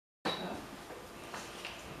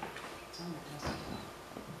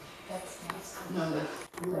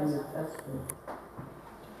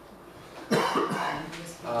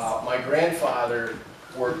My grandfather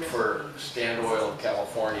worked for Standard Oil of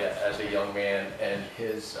California as a young man, and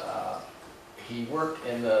he worked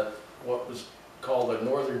in what was called the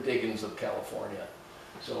northern diggings of California.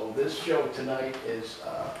 So this show tonight is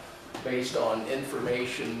based on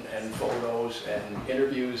information and photos and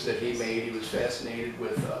interviews that he made. He was fascinated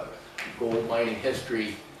with gold mining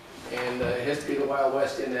history and the history of the Wild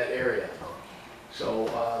West in that area. So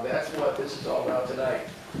that's what this is all about tonight.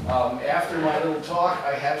 After my little talk,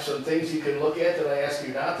 I have some things you can look at that I ask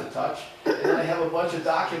you not to touch, and I have a bunch of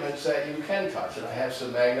documents that you can touch. And I have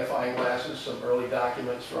some magnifying glasses, some early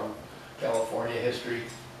documents from California history.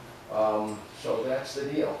 So that's the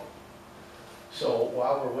deal. So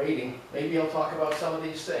while we're waiting, maybe I'll talk about some of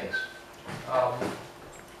these things.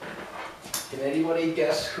 Can anybody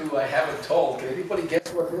guess who I haven't told? Can anybody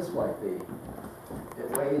guess what this might be?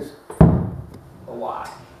 It weighs a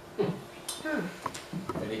lot.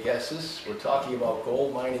 Any guesses? We're talking about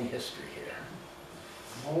gold mining history here.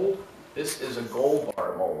 Mold? This is a gold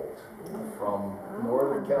bar mold from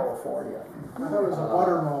Northern California. I thought it was a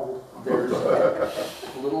water mold. There's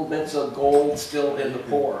little bits of gold still in the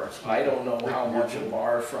pores. I don't know how much a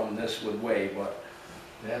bar from this would weigh, but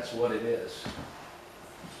that's what it is.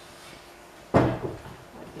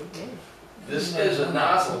 This is a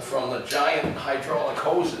nozzle from the giant hydraulic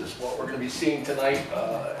hoses. What we're going to be seeing tonight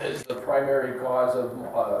is the primary cause of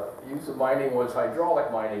use of mining was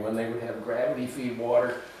hydraulic mining, when they would have gravity feed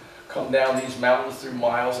water come down these mountains through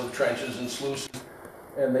miles of trenches and sluices,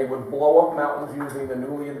 and they would blow up mountains using the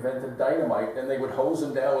newly invented dynamite, and they would hose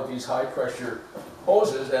them down with these high pressure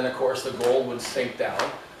hoses, and of course the gold would sink down,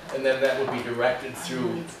 and then that would be directed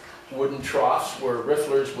through wooden troughs where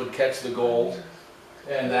rifflers would catch the gold.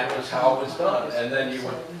 And that was how it was done. And then you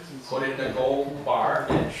would put it in a gold bar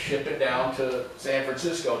and ship it down to San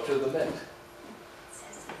Francisco to the mint.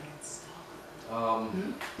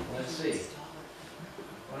 Let's see.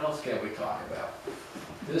 What else can we talk about?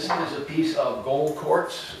 This is a piece of gold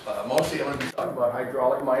quartz. Mostly I'm going to be talking about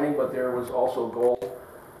hydraulic mining, but there was also gold.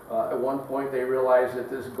 At one point they realized that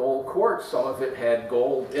this gold quartz, some of it had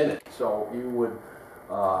gold in it. So you would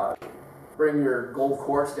bring your gold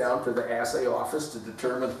quartz down to the assay office to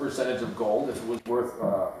determine the percentage of gold, if it was worth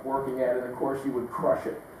working at it. Of course, you would crush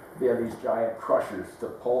it. They have these giant crushers to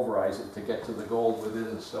pulverize it to get to the gold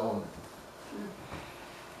within the stone.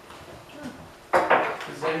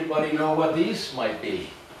 Does anybody know what these might be?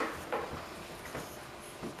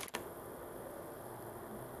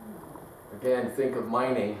 Again, think of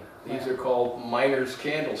mining. These are called miners'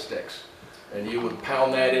 candlesticks. And you would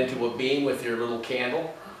pound that into a beam with your little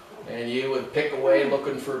candle, and you would pick away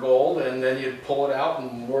looking for gold, and then you'd pull it out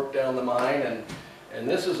and work down the mine. And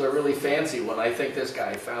this is a really fancy one. I think this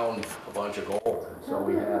guy found a bunch of gold, and so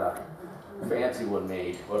we had a fancy one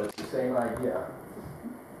made, but it's the same idea.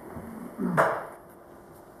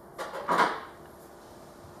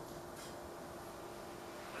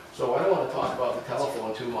 So I don't want to talk about the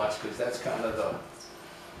telephone too much, because that's kind of the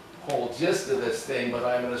whole gist of this thing, but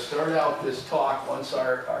I'm going to start out this talk once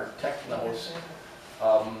our technos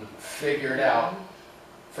figured out.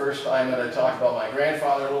 First I'm going to talk about my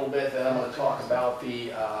grandfather a little bit, then I'm going to talk about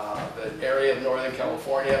the area of Northern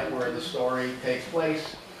California where the story takes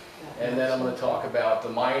place, and then I'm going to talk about the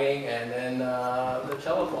mining, and then the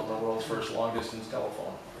telephone, the world's first long-distance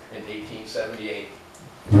telephone in 1878.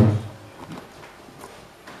 You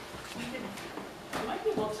might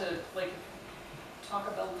be able to talk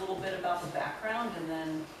about a little bit about the background, and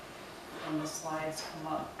then when the slides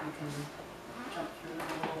come up, you can jump through them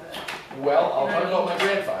a little bit. Well, I'll talk about my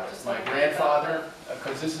grandfather. My grandfather,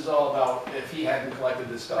 because this is all about, if he hadn't collected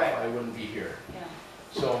this stuff, I wouldn't be here. Yeah.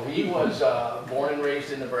 So he was born and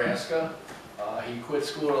raised in Nebraska. He quit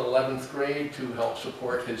school at 11th grade to help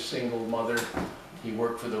support his single mother. He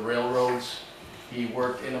worked for the railroads. He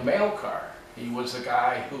worked in a mail car. He was the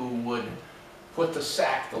guy who would put the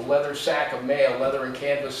sack, the leather sack of mail, leather and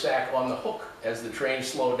canvas sack, on the hook as the train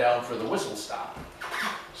slowed down for the whistle stop.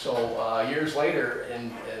 So years later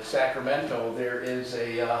in Sacramento, there is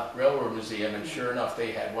a railroad museum, and sure enough,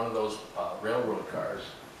 they had one of those railroad cars.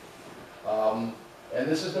 And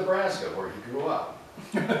this is Nebraska, where he grew up.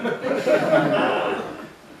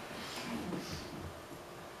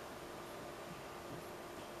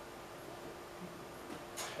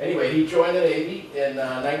 Anyway, he joined the Navy in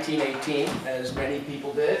 1918, as many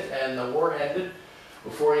people did, and the war ended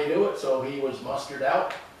before he knew it, so he was mustered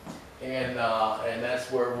out, and that's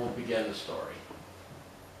where we'll begin the story.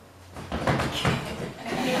 We're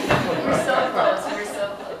so close, we're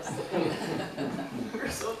so close. We're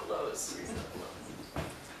so close.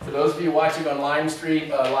 For those of you watching on live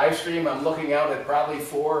stream, I'm looking out at probably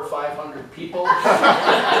 400 or 500 people.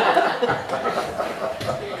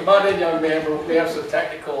 Come on in, young man. We have some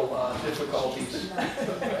technical difficulties,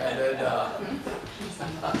 and then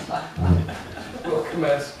we'll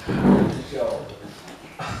commence the show.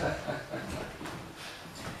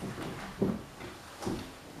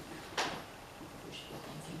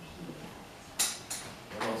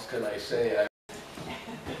 What else can I say?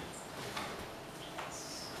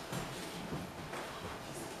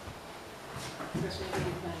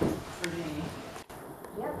 For me.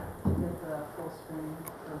 Yep. With the full screen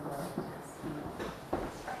for the...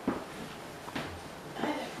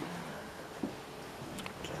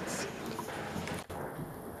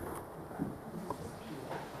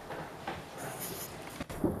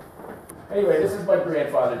 Anyway, this is my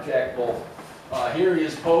grandfather, Jack Wolff. Here he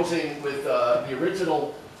is posing with the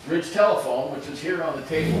original Ridge telephone, which is here on the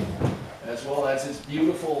table, as well as his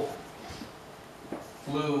beautiful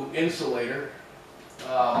blue insulator.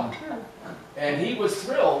 And he was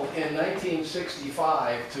thrilled in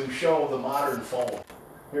 1965 to show the modern phone.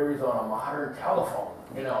 Here he's on a modern telephone,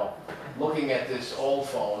 you know, looking at this old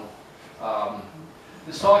phone.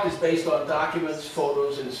 This talk is based on documents,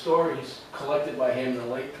 photos, and stories collected by him in the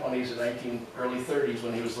late 20s and early 30s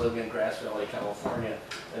when he was living in Grass Valley, California,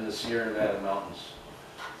 in the Sierra Nevada mountains.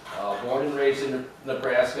 Born and raised in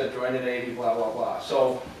Nebraska, joined the Navy, blah, blah, blah.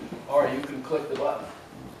 So, or you can click the button.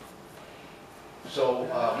 So,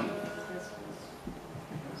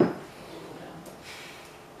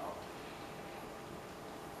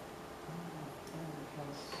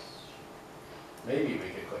 maybe we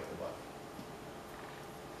could click the button.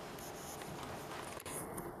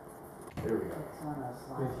 There we go.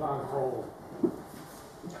 It's on hold.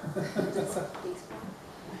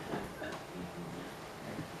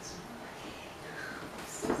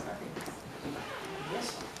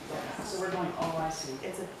 So we're going, oh, I see.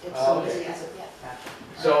 Okay.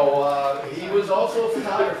 So he was also a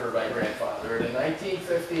photographer, my grandfather. And in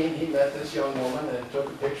 1915, he met this young woman and took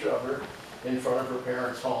a picture of her in front of her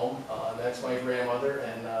parents' home. That's my grandmother.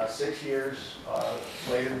 And 6 years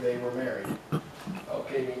later, they were married.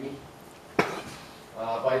 Okay, Mimi.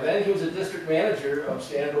 By then, he was a district manager of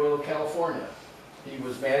Standard Oil, California. He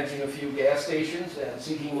was managing a few gas stations and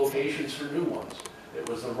seeking locations for new ones. It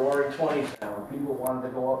was the Roaring Twenties now, and people wanted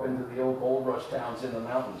to go up into the old gold rush towns in the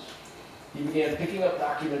mountains. He began picking up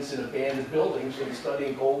documents in abandoned buildings and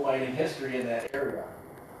studying gold mining history in that area.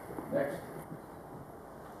 Next.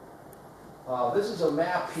 This is a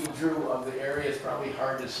map he drew of the area. It's probably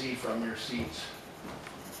hard to see from your seats.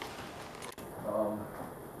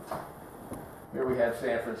 Here we have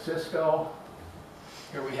San Francisco.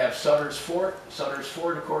 Here we have Sutter's Fort. Sutter's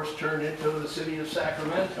Fort, of course, turned into the city of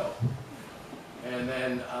Sacramento. And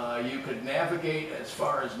then you could navigate as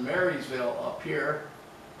far as Marysville up here,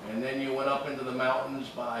 and then you went up into the mountains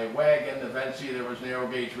by wagon. Eventually there was narrow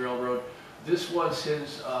gauge railroad. This was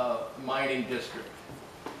his mining district.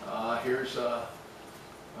 Here's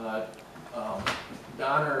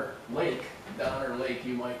Donner Lake. Donner Lake,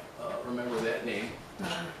 you might remember that name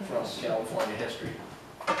from California history.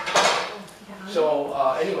 So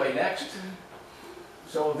anyway, next.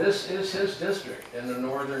 So this is his district in the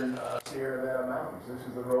northern Sierra Nevada mountains. This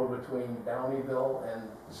is the road between Downeyville and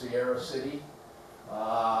Sierra City.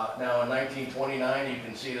 Now in 1929, you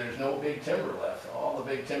can see there's no big timber left. All the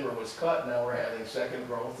big timber was cut. Now we're having second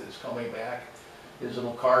growth. It's coming back. His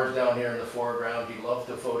little car's down here in the foreground. He loved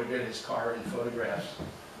to photograph his car in photographs.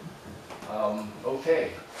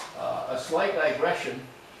 Okay, a slight digression.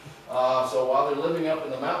 So while they're living up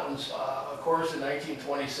in the mountains, of course in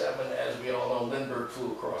 1927, as we all know, Lindbergh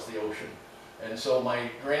flew across the ocean. And so my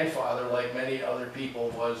grandfather, like many other people,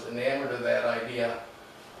 was enamored of that idea.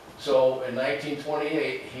 So in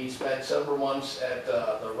 1928, he spent several months at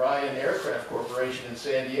the Ryan Aircraft Corporation in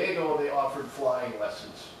San Diego. They offered flying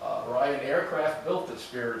lessons. Ryan Aircraft built the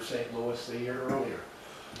Spirit of St. Louis the year earlier.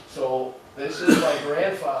 So this is my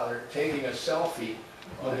grandfather taking a selfie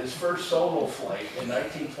on his first solo flight in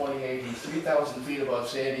 1928. He's 3,000 feet above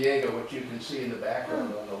San Diego, which you can see in the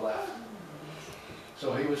background on the left.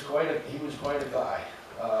 So he was quite a guy.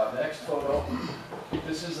 Next photo.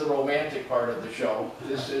 This is the romantic part of the show.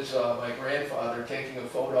 This is my grandfather taking a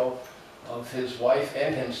photo of his wife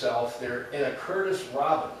and himself. They're in a Curtiss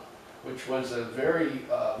Robin, which was a very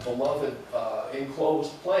beloved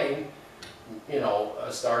enclosed plane, you know,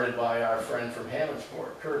 started by our friend from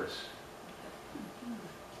Hammondsport, Curtiss.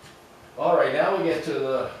 All right, now we get to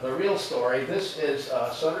the real story. This is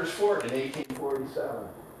Sutter's Fort in 1847.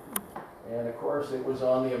 And of course, it was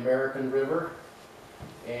on the American River.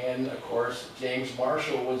 And of course, James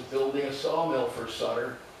Marshall was building a sawmill for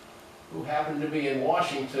Sutter. who happened to be in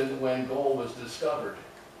Washington when gold was discovered.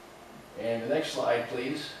 And the next slide,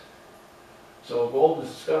 please. So gold was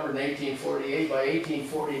discovered in 1848. By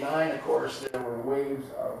 1849, of course, there were waves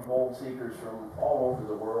of gold seekers from all over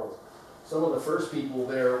the world. Some of the first people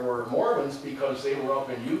there were Mormons because they were up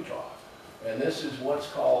in Utah. And this is what's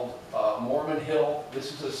called Mormon Hill.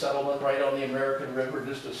 This is a settlement right on the American River,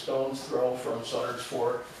 just a stone's throw from Sutter's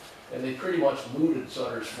Fort. And they pretty much looted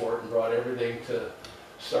Sutter's Fort and brought everything to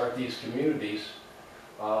start these communities.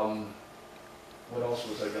 What else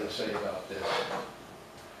was I going to say about this?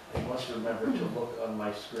 I must remember to look on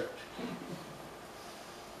my script.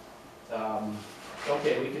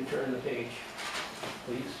 Okay, we can turn the page,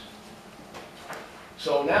 please.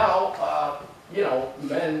 So now, you know,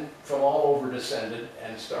 men from all over descended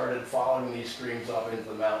and started following these streams up into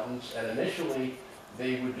the mountains. And initially,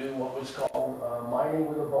 they would do what was called mining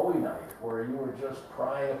with a Bowie knife, where you were just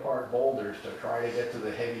prying apart boulders to try to get to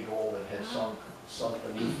the heavy gold that had sunk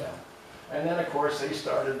beneath them. And then, of course, they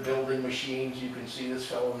started building machines. You can see this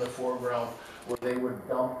fellow in the foreground, where they would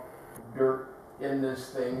dump dirt in these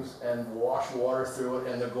things and wash water through it,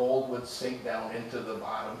 and the gold would sink down into the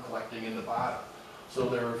bottom, collecting in the bottom. So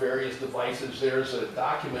there were various devices. There's a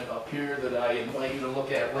document up here that I invite you to look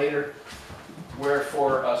at later, where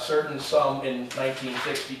for a certain sum in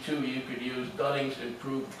 1962, you could use Dunning's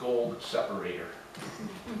Improved Gold Separator.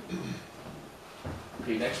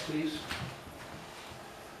 Okay, next please.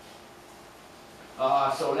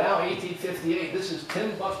 So now 1858, this is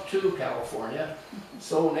Timbuktu, California,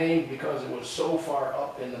 so named because it was so far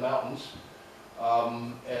up in the mountains.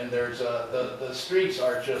 And there's the streets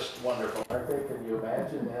are just wonderful. Aren't they? Can you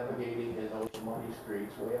imagine navigating in those muddy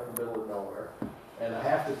streets way out in the middle of nowhere? And I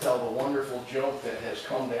have to tell the wonderful joke that has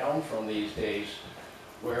come down from these days,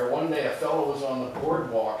 where one day a fellow was on the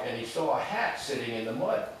boardwalk and he saw a hat sitting in the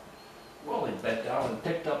mud. Well, he bent down and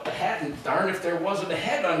picked up the hat, and darn if there wasn't a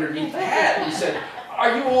head underneath the hat. He said,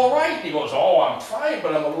 "Are you all right?" And he goes, "Oh, I'm fine,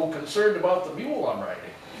 but I'm a little concerned about the mule I'm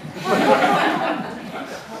riding."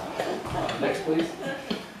 Next, please.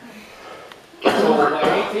 So by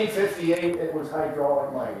 1858, it was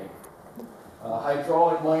hydraulic mining.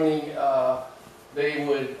 Hydraulic mining, they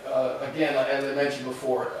would, again, as I mentioned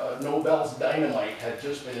before, Nobel's dynamite had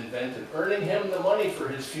just been invented, earning him the money for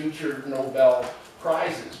his future Nobel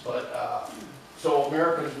prizes. But so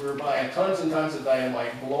Americans were buying tons and tons of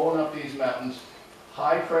dynamite, blowing up these mountains.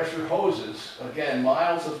 High pressure hoses, again,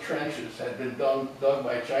 miles of trenches had been dug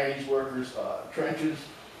by Chinese workers, trenches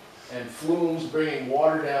and flumes bringing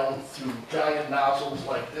water down through giant nozzles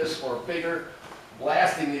like this or bigger,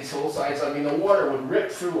 blasting these hillsides. I mean, the water would rip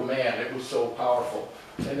through a man. It was so powerful.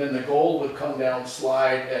 And then the gold would come down,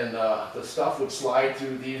 slide, and the stuff would slide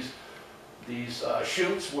through these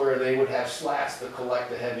chutes where they would have slats to collect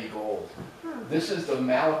the heavy gold. This is the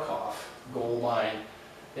Malakoff gold mine.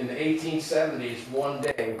 In the 1870s, one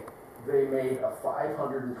day, they made a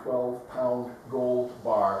 512-pound gold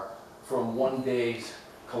bar from one day's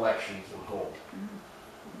collections of gold,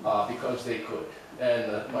 because they could.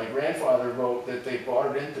 And my grandfather wrote that they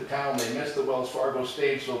brought it into town. They missed the Wells Fargo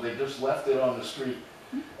stage, so they just left it on the street.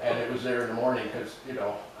 And it was there in the morning, because, you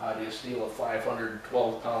know, how do you steal a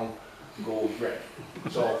 512-pound gold brick?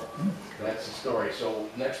 So that's the story. So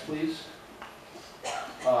next, please.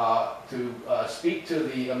 To speak to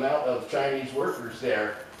the amount of Chinese workers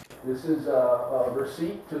there, this is a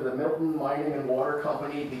receipt to the Milton Mining and Water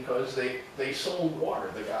Company, because they sold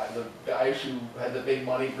water. The guys who had the big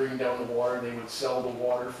money bring down the water, they would sell the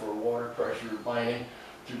water for water pressure mining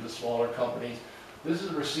to the smaller companies. This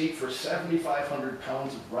is a receipt for 7,500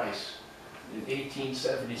 pounds of rice in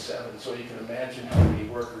 1877, so you can imagine how many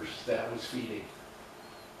workers that was feeding.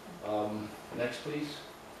 Next, please.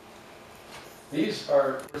 These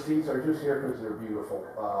are just here because they're beautiful.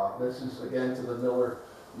 This is, again, to the Milton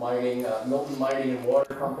Mining and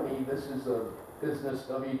Water Company. This is a business,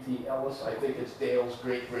 W.T. Ellis. I think it's Dale's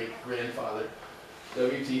great-great-grandfather,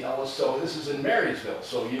 W.T. Ellis. So this is in Marysville.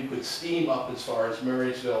 So you could steam up as far as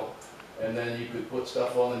Marysville, and then you could put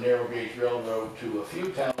stuff on the narrow gauge railroad to a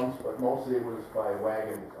few towns, but mostly it was by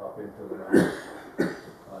wagon up into the mountains.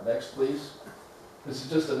 Next, please. This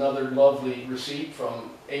is just another lovely receipt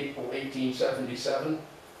from April 1877.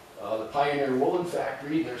 The Pioneer Woolen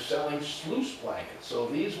Factory, they're selling sluice blankets. So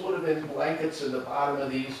these would have been blankets in the bottom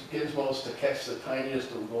of these gizmos to catch the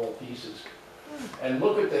tiniest of gold pieces. And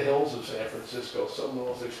look at the hills of San Francisco, some of the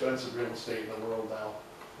most expensive real estate in the world now.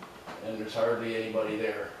 And there's hardly anybody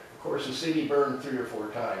there. Of course, the city burned 3 or 4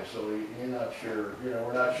 times, so you're not sure, you know,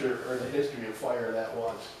 we're not sure or the history of fire that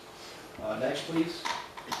was. Next, please.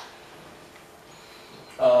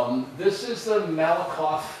 This is the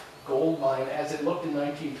Malakoff gold mine as it looked in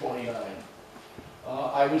 1929.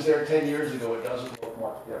 I was there 10 years ago, it doesn't look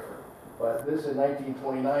much different. But this in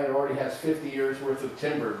 1929, it already has 50 years worth of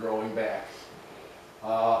timber growing back.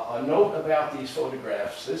 A note about these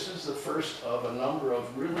photographs, this is the first of a number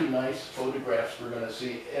of really nice photographs we're going to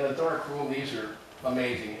see. In a dark room, these are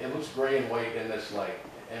amazing. It looks gray and white in this light.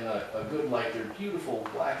 In a good light, they're beautiful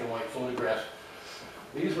black and white photographs.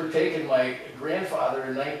 These were taken, my grandfather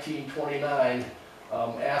in 1929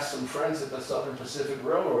 asked some friends at the Southern Pacific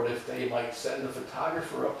Railroad if they might send a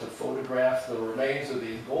photographer up to photograph the remains of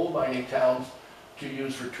these gold mining towns to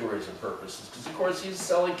use for tourism purposes. Because of course he's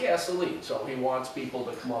selling gasoline, so he wants people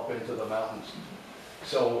to come up into the mountains.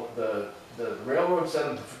 So the railroad sent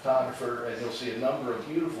him the photographer, and you'll see a number of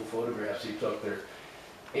beautiful photographs he took there.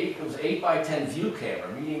 It was 8 by 10 view camera,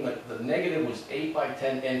 meaning that the negative was 8 by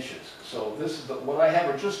 10 inches. So this is what I have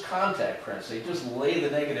are just contact prints. They just lay the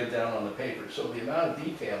negative down on the paper. So the amount of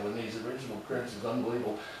detail in these original prints is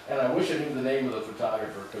unbelievable. And I wish I knew the name of the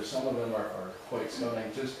photographer, because some of them are quite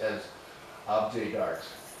stunning, just as object darks.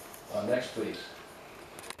 Next, please.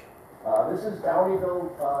 This is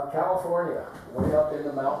Downeyville, California, way up in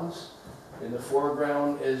the mountains. In the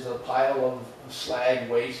foreground is a pile of slag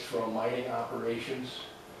waste from mining operations.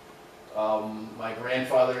 My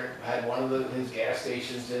grandfather had one of his gas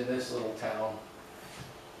stations in this little town.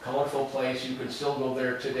 Colorful place, you can still go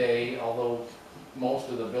there today, although most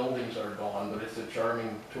of the buildings are gone, but it's a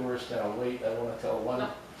charming tourist town. Wait, I want to tell one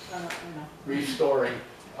brief story.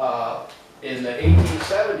 In the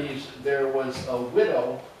 1870s, there was a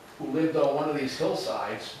widow who lived on one of these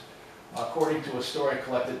hillsides, according to a story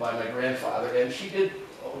collected by my grandfather, and she did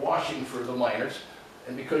washing for the miners,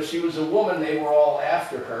 and because she was a woman, they were all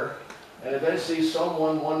after her, and eventually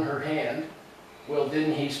someone won her hand. Well,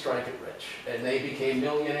 didn't he strike it rich? And they became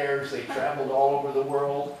millionaires. They traveled all over the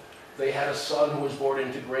world. They had a son who was born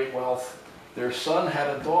into great wealth. Their son had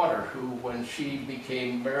a daughter who, when she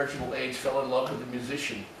became marriageable age, fell in love with a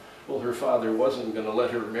musician. Well, her father wasn't going to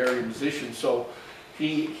let her marry a musician, so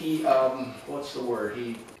he what's the word?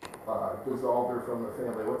 He dissolved her from the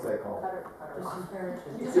family. What's that called?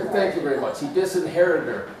 Thank you very much. He disinherited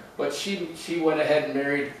her, but she went ahead and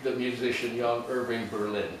married the musician, young Irving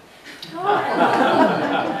Berlin.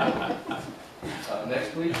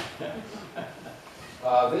 Next, please.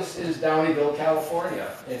 This is Downeyville, California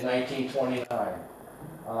in 1929.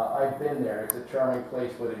 I've been there. It's a charming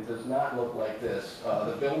place, but it does not look like this.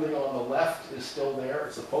 The building on the left is still there.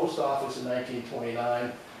 It's the post office in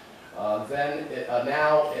 1929. Then,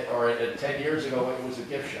 10 years ago, it was a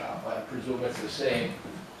gift shop. I presume it's the same.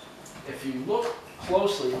 If you look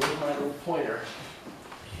closely with my little pointer,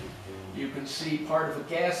 you can see part of a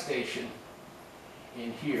gas station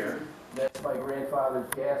in here. That's my grandfather's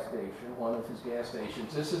gas station, one of his gas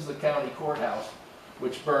stations. This is the county courthouse,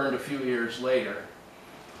 which burned a few years later.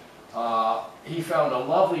 He found a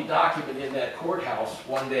lovely document in that courthouse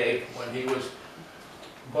one day when he was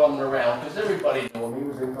bumming around, because everybody knew him. He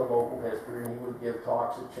was into local history, and he would give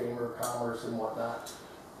talks at Chamber of Commerce and whatnot.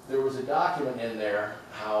 There was a document in there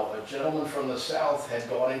how a gentleman from the South had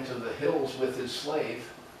gone into the hills with his slave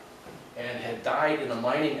and had died in a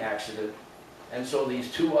mining accident. And so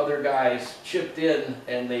these two other guys chipped in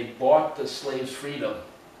and they bought the slave's freedom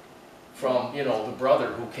from, you know, the brother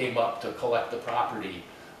who came up to collect the property.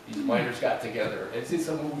 These miners got together. It's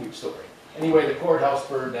a movie story. Anyway, the courthouse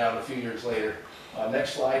burned down a few years later.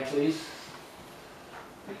 Next slide, please.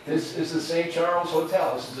 This is the St. Charles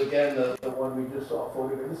Hotel. This is, again, the one we just saw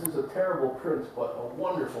photographed. This is a terrible print, but a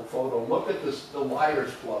wonderful photo. Look at this, the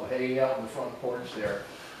Liars Club hanging out in the front porch there.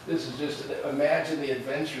 This is just, imagine the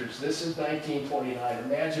adventures. This is 1929.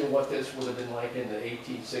 Imagine what this would have been like in the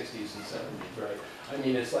 1860s and 70s, right? I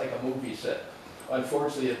mean, it's like a movie set.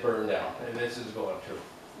 Unfortunately, it burned down, and this is going too.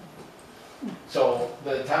 So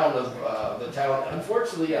the town,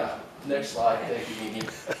 unfortunately, next slide, thank you, Mimi.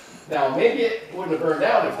 Now, maybe it wouldn't have burned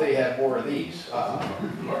down if they had more of these.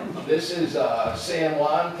 This is San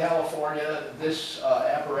Juan, California. This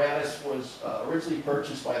apparatus was originally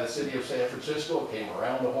purchased by the city of San Francisco. It came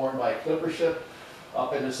around the horn by a clipper ship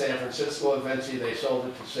up into San Francisco. Eventually, they sold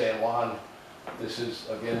it to San Juan. This is,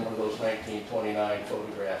 again, one of those 1929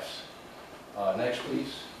 photographs. Next,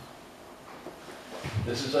 please.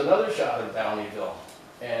 This is another shot of Downeyville.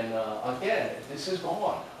 And again, this is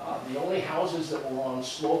gone. The only houses that were on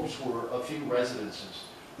slopes were a few residences.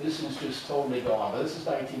 This is just totally gone. But this is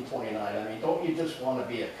 1929. I mean, don't you just want to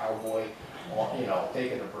be a cowboy, you know,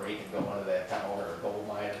 taking a break and going to that town or a gold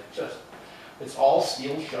mine? It's all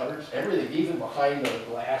steel shutters. Everything, even behind the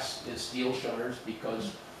glass, is steel shutters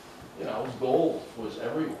because, you know, gold was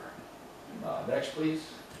everywhere. Next, please.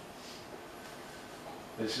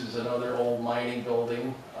 This is another old mining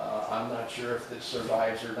building. I'm not sure if this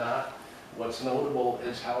survives or not. What's notable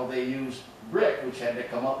is how they used brick, which had to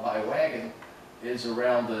come up by wagon, is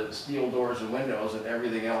around the steel doors and windows, and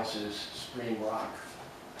everything else is stream rock.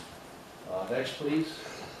 Next, please.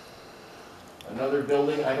 Another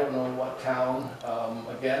building, I don't know in what town.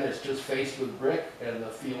 Again, it's just faced with brick, and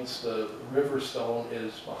the river stone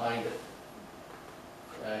is behind it.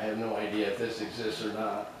 I have no idea if this exists or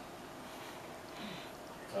not.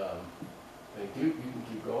 Thank you. You can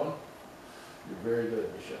keep going. You're very good,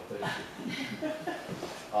 Michelle. Thank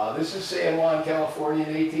you. This is San Juan, California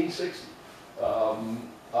in 1860.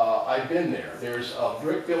 I've been there. There's a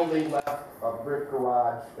brick building left, a brick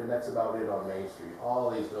garage, and that's about it on Main Street.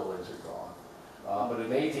 All these buildings are gone. But in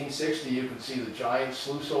 1860, you can see the giant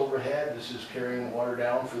sluice overhead. This is carrying water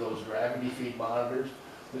down for those gravity feed monitors.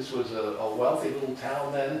 This was a wealthy little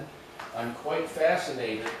town then. I'm quite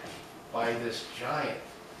fascinated by this giant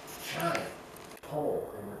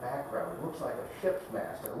pole in the background. It looks like a ship's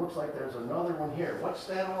mast. It looks like there's another one here. What's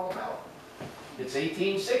that all about? It's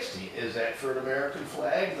 1860. Is that for an American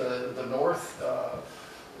flag? The North,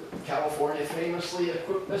 California famously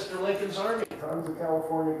equipped Mr. Lincoln's Army. Tons of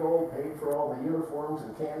California gold, paid for all the uniforms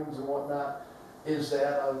and cannons and whatnot. Is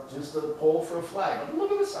that just a pole for a flag? But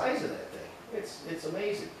look at the size of that thing. It's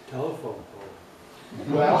amazing. Telephone pole.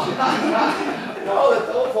 Well, no, the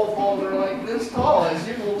telephone poles are like this tall, as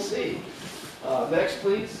you will see. Next,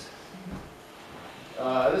 please.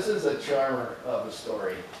 This is a charmer of a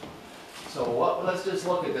story. So let's just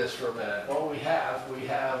look at this for a minute. What we have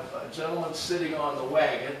a gentleman sitting on the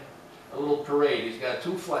wagon, a little parade. He's got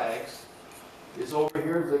two flags. He's over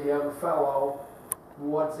here is a young fellow.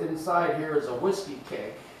 What's inside here is a whiskey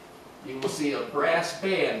keg. You will see a brass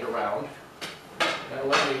band around. Now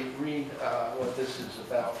let me read what this is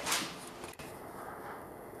about.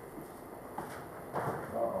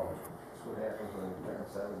 Uh-oh, that's what happens when you turn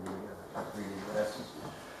 70 reading glasses.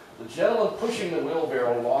 The gentleman pushing the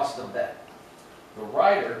wheelbarrow lost a bet. The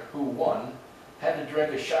rider, who won, had to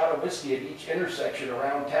drink a shot of whiskey at each intersection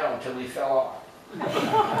around town till he fell off.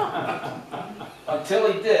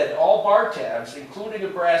 Until he did, all bar tabs, including a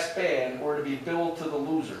brass band, were to be billed to the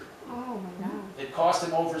loser. Oh my God. It cost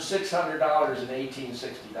him over $600 in $1860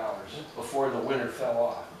 before the winner fell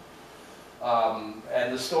off.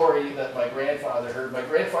 And the story that my grandfather heard, my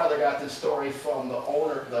grandfather got this story from the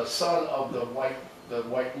owner, the son of the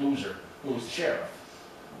white loser, who was the sheriff,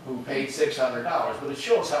 who paid $600. But it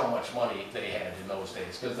shows how much money they had in those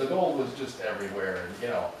days, because the gold was just everywhere, and you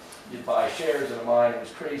know, you'd buy shares in a mine. It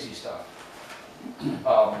was crazy stuff.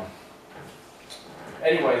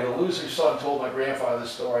 Anyway, the loser's son told my grandfather the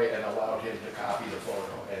story and allowed him to copy the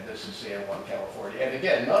photo. And this is San Juan, California. And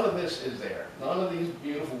again, none of this is there. None of these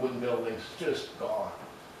beautiful wooden buildings, just gone.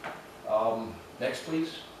 Next,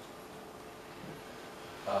 please.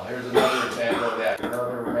 Here's another example of that.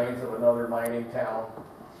 Another remains of another mining town.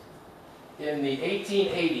 In the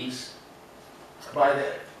 1880s, by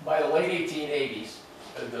the late 1880s,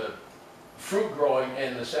 the fruit growing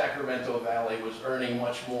in the Sacramento Valley was earning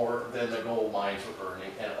much more than the gold mines were earning,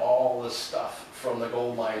 and all the stuff from the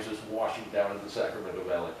gold mines was washing down into the Sacramento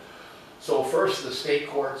Valley. So first the state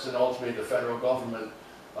courts and ultimately the federal government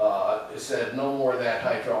said no more of that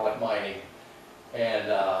hydraulic mining, and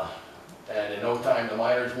in no time the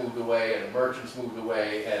miners moved away and the merchants moved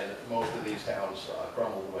away, and most of these towns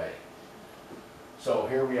crumbled away. So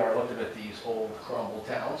here we are looking at these old crumbled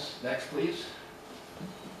towns. Next, please.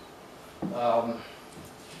 One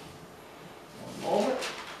moment.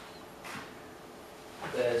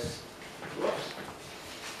 Whoops.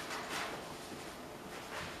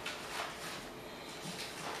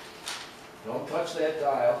 Don't touch that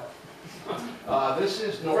dial. This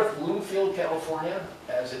is North Bloomfield, California,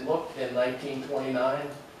 as it looked in 1929.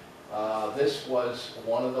 This was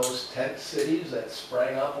one of those tent cities that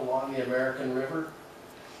sprang up along the American River,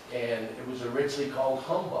 and it was originally called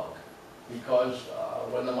Humbug, because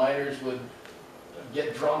when the miners would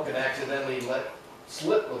get drunk and accidentally let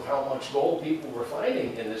slip of how much gold people were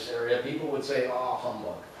finding in this area, people would say, "Ah,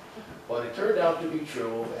 humbug." But it turned out to be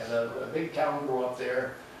true, and a big town grew up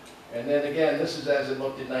there. And then again, this is as it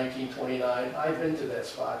looked in 1929. I've been to that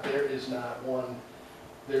spot. There's not one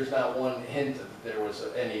hint that there was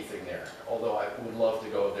anything there, although I would love to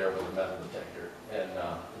go there with a metal detector, and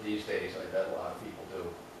these days I bet a lot of people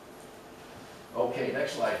do. Okay,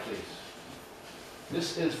 next slide, please.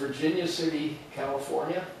 This is Virginia City,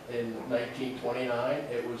 California in 1929.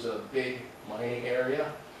 It was a big mining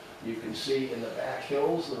area. You can see in the back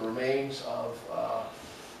hills the remains of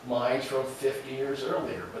mines from 50 years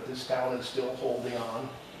earlier, but this town is still holding on.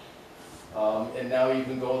 And now you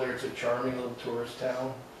can go there. It's a charming little tourist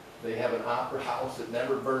town. They have an opera house that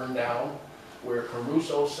never burned down, where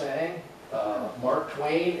Caruso sang. Mark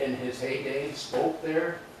Twain in his heyday spoke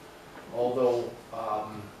there, although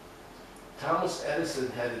Thomas Edison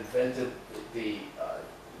had invented the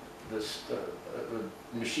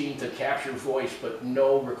machine to capture voice, but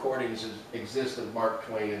no recordings exist of Mark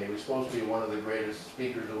Twain, and he was supposed to be one of the greatest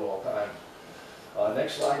speakers of all time.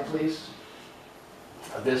 Next slide, please.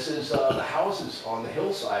 This is the houses on the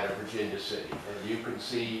hillside of Virginia City, and you can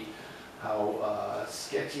see how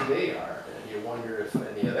sketchy they are, and you wonder if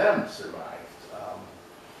any of them survived.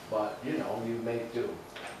 But, you know, you make do.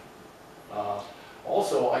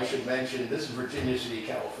 Also, I should mention, this is Virginia City,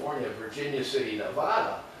 California. Virginia City,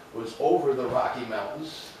 Nevada was over the Rocky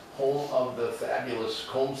Mountains, home of the fabulous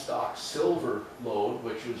Comstock silver lode,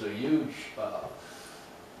 which was a huge,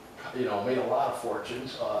 you know, made a lot of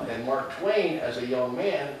fortunes. And Mark Twain, as a young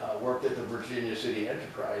man, worked at the Virginia City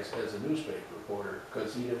Enterprise as a newspaper reporter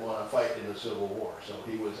because he didn't want to fight in the Civil War. So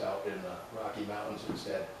he was out in the Rocky Mountains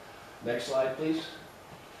instead. Next slide, please.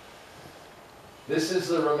 This is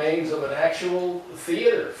the remains of an actual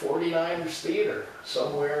theater, 49ers Theater,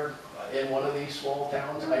 somewhere in one of these small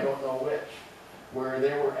towns, I don't know which, where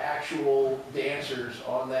there were actual dancers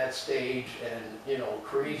on that stage, and, you know,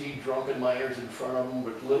 crazy drunken miners in front of them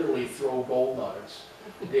would literally throw gold nuggets.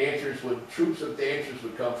 Troops of dancers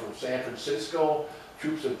would come from San Francisco,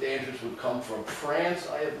 troops of dancers would come from France,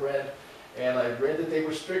 I have read, and I've read that they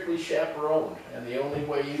were strictly chaperoned, and the only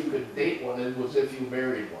way you could date one was if you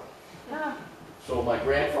married one. So my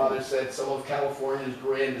grandfather said some of California's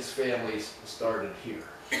grandest families started here.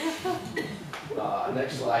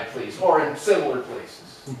 Next slide, please. Or in similar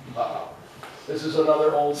places. This is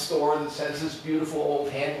another old store that has this beautiful old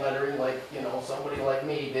hand lettering, like, you know, somebody like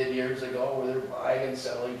me did years ago, where they're buying and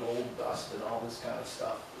selling gold dust and all this kind of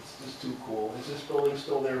stuff. It's just too cool. Is this building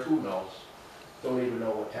still there? Who knows? Don't even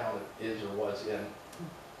know what town it is or was in.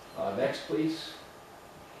 Next, please.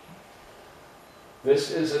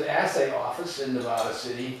 This is an assay office in Nevada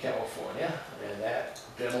City, California, and that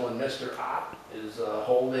gentleman, Mr. Ott, is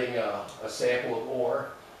holding a sample of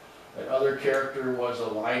ore. Another character was a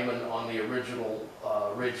lineman on the original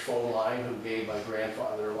Ridge phone line who gave my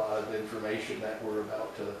grandfather a lot of information that we're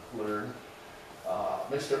about to learn.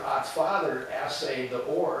 Mr. Ott's father assayed the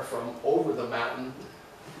ore from over the mountain,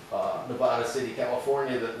 Nevada City,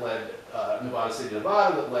 California, that led Nevada City,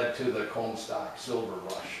 Nevada, that led to the Comstock Silver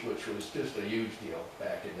Rush, which was just a huge deal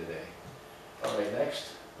back in the day. All right,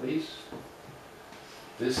 next, please.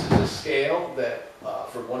 This is a scale that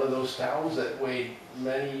for one of those towns that weighed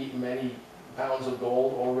many, many pounds of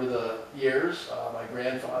gold over the years. My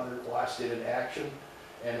grandfather watched it in action,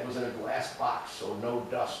 and it was in a glass box, so no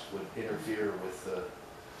dust would interfere with the,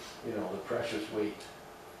 you know, the precious weight.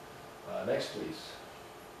 Next, please.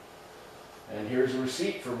 And here's a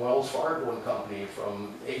receipt from Wells Fargo and Company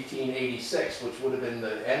from 1886, which would have been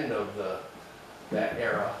the end of that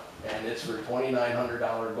era, and it's for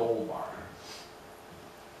 $2,900 gold bar.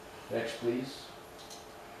 Next, please.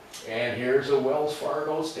 And here's a Wells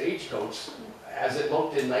Fargo stagecoach, as it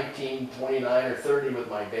looked in 1929 or 30 with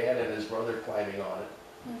my dad and his brother climbing on it.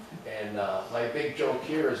 And my big joke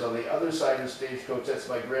here is on the other side of the stagecoach, that's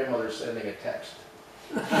my grandmother sending a text.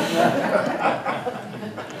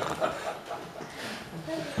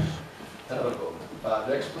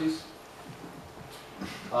 Next, please.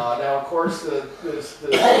 Now, of course, the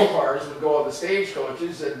school cars would go on the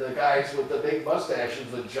stagecoaches, and the guys with the big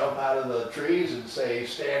mustaches would jump out of the trees and say,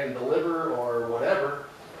 "Stand and deliver," or whatever.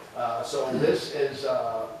 So this is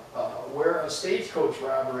where a stagecoach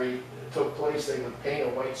robbery took place. They would paint a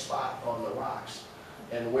white spot on the rocks,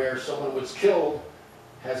 and where someone was killed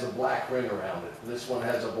has a black ring around it. This one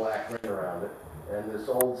has a black ring around it, and this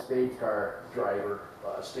old stage driver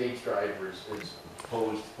is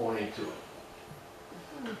posed pointing to it.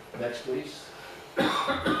 Next, please.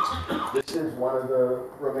 This is one of the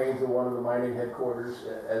remains of one of the mining headquarters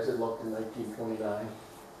as it looked in 1929.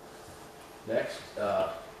 Next,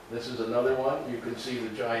 this is another one. You can see the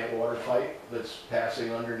giant water pipe that's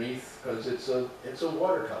passing underneath, because it's a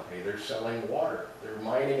water company. They're selling water. They're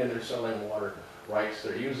mining and they're selling water rights.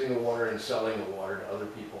 They're using the water and selling the water to other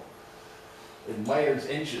people. In miners'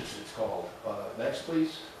 inches, it's called. Next,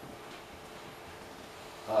 please.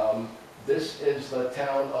 This is the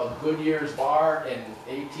town of Goodyear's Bar in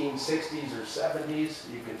 1860s or 70s.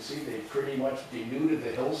 You can see they pretty much denuded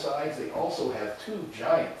the hillsides. They also have two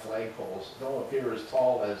giant flagpoles. Don't appear as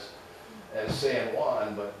tall as San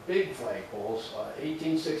Juan, but big flagpoles.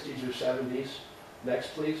 1860s or 70s.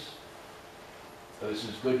 Next, please. This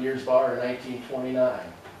is Goodyear's Bar in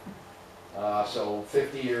 1929. So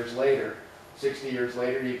 50 years later, 60 years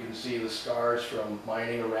later, you can see the scars from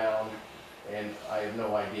mining around, and I have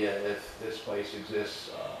no idea if this place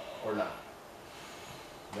exists or not.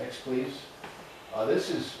 Next, please. This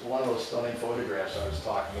is one of those stunning photographs I was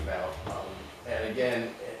talking about. And again,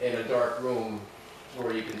 in a dark room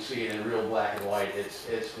where you can see it in real black and white,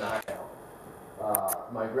 it's knockout.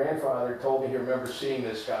 My grandfather told me he remembers seeing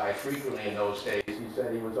this guy frequently in those days. He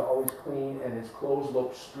said he was always clean and his clothes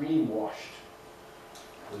looked stream-washed.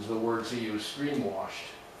 Those are the words he used, stream-washed.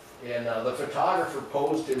 And the photographer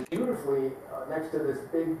posed him beautifully next to this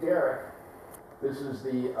big derrick. This is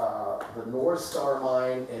the North Star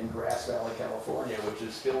mine in Grass Valley, California, which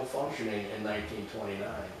is still functioning in 1929.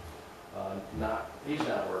 He's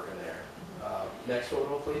not working there. Next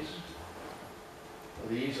photo, please.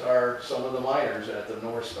 These are some of the miners at the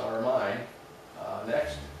North Star mine.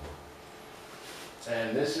 Next.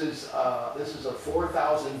 And this is a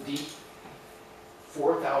 4,000 deep,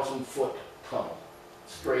 4,000 foot tunnel,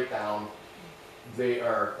 straight down. They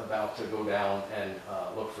are about to go down and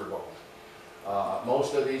look for gold.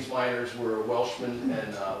 Most of these miners were Welshmen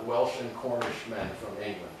and Welsh and Cornish men from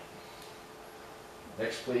England.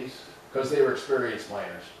 Next, please, because they were experienced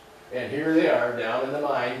miners. And here they are down in the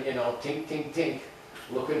mine, you know, tink, tink, tink,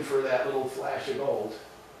 looking for that little flash of gold.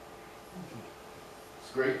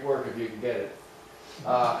 It's great work if you can get it.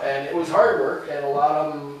 And it was hard work, and a lot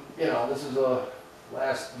of them, you know, this is a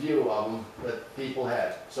last view of them that people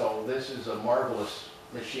had. So this is a marvelous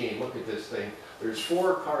machine. Look at this thing. There's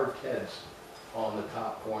 4 carved heads on the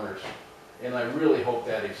top corners. And I really hope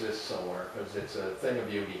that exists somewhere, because it's a thing of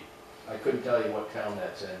beauty. I couldn't tell you what town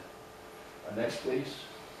that's in. Next, please.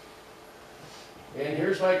 And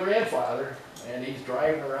here's my grandfather, and he's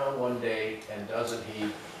driving around one day, and doesn't he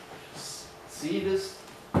see this?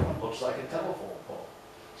 What looks like a telephone pole.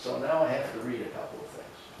 So now I have to read a couple of things.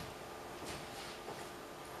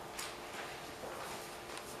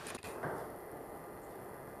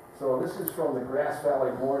 So this is from the Grass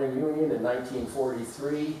Valley Morning Union in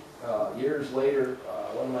 1943. Years later,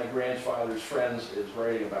 one of my grandfather's friends is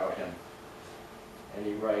writing about him. And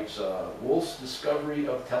he writes, Wolff's discovery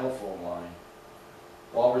of telephone line.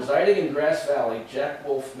 While residing in Grass Valley, Jack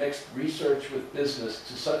Wolff mixed research with business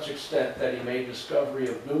to such extent that he made discovery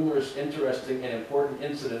of numerous interesting and important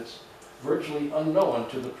incidents virtually unknown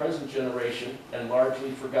to the present generation and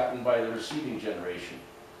largely forgotten by the receiving generation.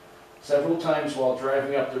 Several times while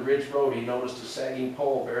driving up the Ridge Road, he noticed a sagging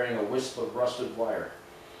pole bearing a wisp of rusted wire.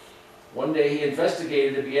 One day he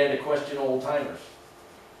investigated and began to question old-timers.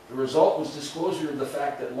 The result was disclosure of the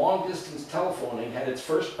fact that long-distance telephoning had its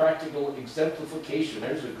first practical exemplification,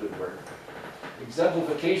 there's a good word,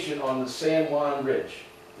 exemplification on the San Juan Ridge.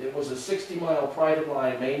 It was a 60-mile private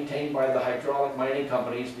line maintained by the hydraulic mining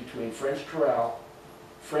companies between French Corral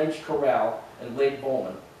and Lake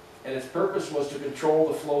Bowman, and its purpose was to control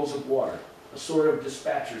the flows of water, a sort of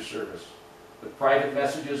dispatcher service. But private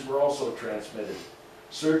messages were also transmitted.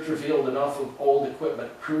 Search revealed enough of old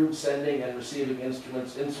equipment, crude sending and receiving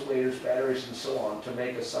instruments, insulators, batteries, and so on, to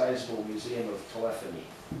make a sizable museum of telephony.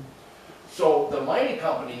 So the mining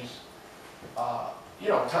companies, you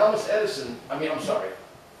know, Thomas Edison,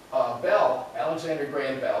 Bell, Alexander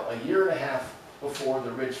Graham Bell, a year and a half before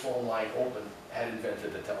the Ridge phone line opened, had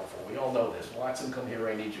invented the telephone. We all know this. Watson, come here,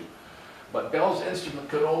 I need you. But Bell's instrument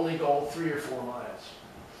could only go 3 or 4 miles.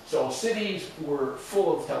 So cities were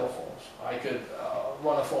full of telephones. I could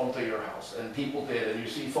run a phone to your house, and people did. And you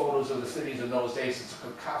see photos of the cities in those days, it's a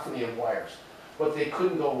cacophony of wires. But they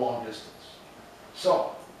couldn't go long distance.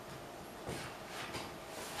 So,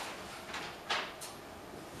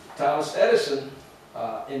 Thomas Edison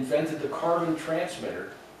invented the carbon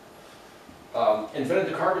transmitter,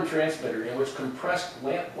 in which compressed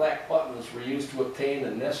lamp black buttons were used to obtain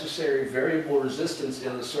the necessary variable resistance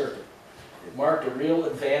in the circuit. It marked a real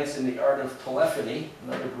advance in the art of telephony,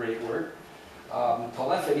 another great word,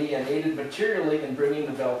 telephony, and aided materially in bringing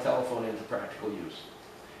the Bell telephone into practical use.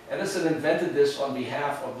 Edison invented this on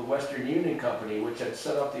behalf of the Western Union Company, which had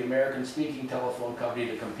set up the American-speaking telephone company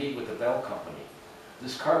to compete with the Bell Company.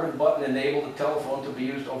 This carbon button enabled the telephone to be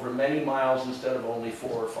used over many miles instead of only 4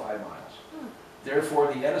 or 5 miles.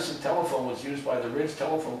 Therefore, the Edison telephone was used by the Ridge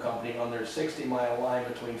Telephone Company on their 60-mile line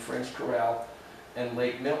between French Corral and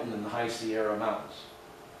Lake Milton in the High Sierra Mountains.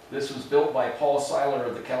 This was built by Paul Seiler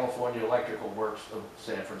of the California Electrical Works of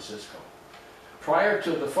San Francisco. Prior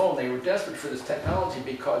to the phone, they were desperate for this technology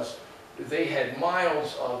because they had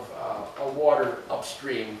miles of water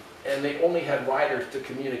upstream, and they only had riders to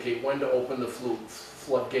communicate when to open the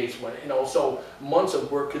floodgates, when, you know, so months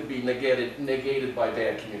of work could be negated by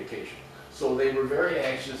bad communication. So they were very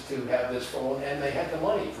anxious to have this phone, and they had the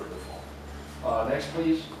money for the phone. Next,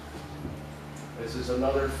 please. This is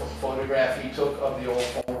another photograph he took of the old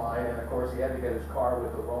phone line, and of course he had to get his car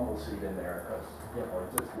with the rumble seat in there because, you know,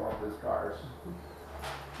 he just loved his cars.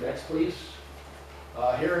 Next, please.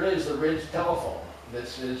 Here it is, the Ridge telephone.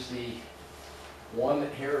 This is the one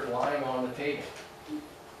here lying on the table.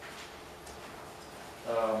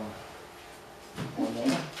 One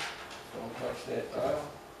moment. Don't touch that dial.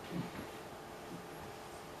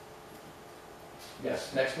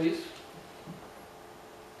 Yes, next, please.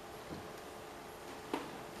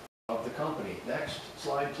 Of the company. Next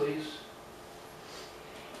slide, please.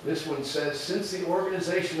 This one says, since the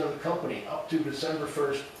organization of the company up to December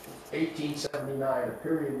 1st, 1879, a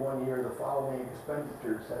period 1 year, the following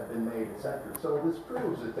expenditures have been made, etc. So this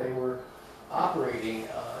proves that they were operating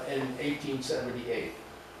in 1878.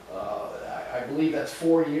 I believe that's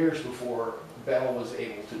 4 years before Bell was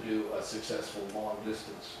able to do a successful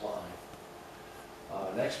long-distance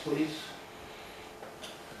line. Next, please.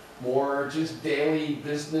 More just daily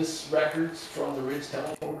business records from the Ridge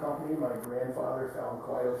Telephone Company. My grandfather found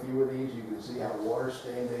quite a few of these. You can see how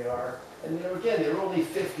water-stained they are. And you know, again, they're only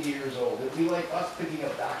 50 years old. It'd be like us picking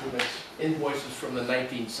up documents, invoices from the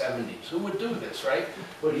 1970s. Who would do this, right?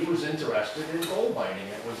 But he was interested in gold mining.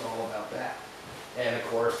 It was all about that. And of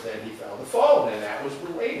course, then he found the phone, and that was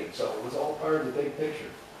related. So it was all part of the big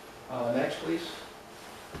picture. Next, please.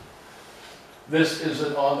 This is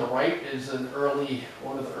on the right is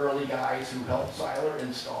one of the early guys who helped Seiler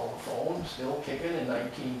install the phone, still kicking in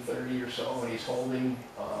 1930 or so, and he's holding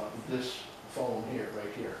this phone here,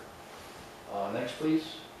 right here. Next,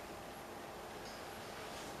 please.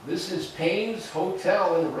 This is Payne's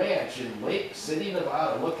Hotel and Ranch in Lake City,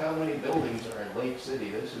 Nevada. Look how many buildings are in Lake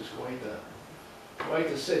City. This is quite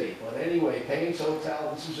the city. But anyway, Payne's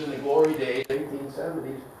Hotel, this is in the glory days,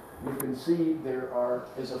 1870s. You can see there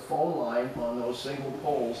is a phone line on those single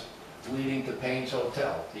poles leading to Payne's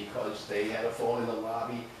Hotel because they had a phone in the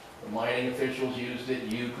lobby. The mining officials used it.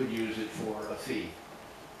 You could use it for a fee.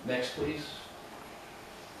 Next, please.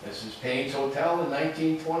 This is Payne's Hotel in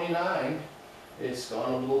 1929. It's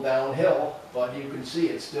gone a little downhill, but you can see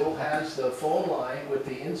it still has the phone line with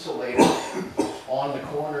the insulator on the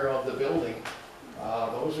corner of the building.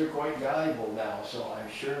 Those are quite valuable now, so I'm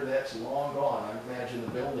sure that's long gone. I imagine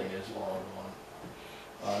the building is long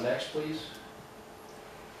gone. Next, please.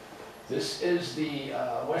 This is the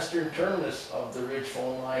western terminus of the Ridge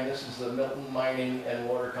phone line. This is the Milton Mining and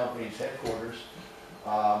Water Company's headquarters.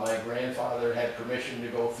 My grandfather had permission to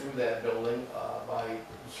go through that building by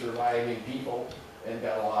surviving people and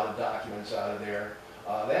got a lot of documents out of there.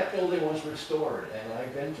 That building was restored, and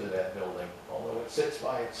I've been to that building. Although it sits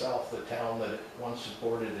by itself, the town that it once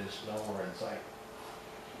supported is nowhere in sight.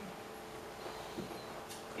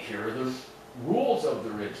 Here are the rules of the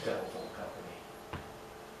Ridge Telephone Company.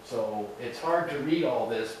 So it's hard to read all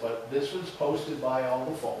this, but this was posted by all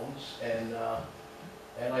the phones, and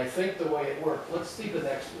I think the way it worked. Let's see the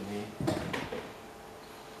next one.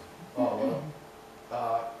 Oh,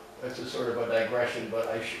 well. This is sort of a digression, but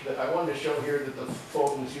I wanted to show here that the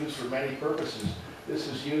phone was used for many purposes. This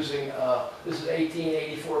is using, this is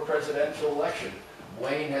 1884 presidential election.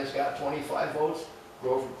 Blaine has got 25 votes,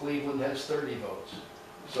 Grover Cleveland has 30 votes.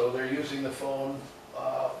 So they're using the phone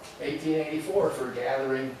 1884 for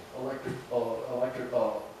gathering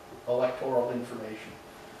electoral information.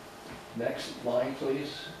 Next line,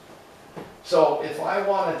 please. So if I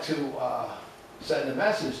wanted to send a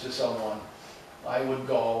message to someone, I would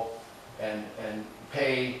go and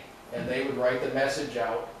pay, and they would write the message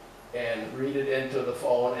out and read it into the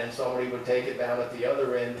phone, and somebody would take it down at the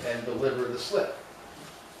other end and deliver the slip.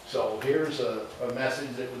 So here's a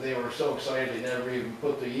message that they were so excited they never even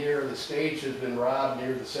put the year. The stage has been robbed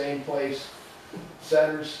near the same place.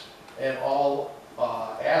 Setters and all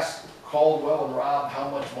asked Caldwell and Robb how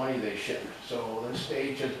much money they shipped. So the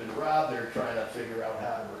stage has been robbed. They're trying to figure out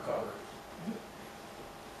how to recover.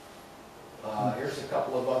 Here's a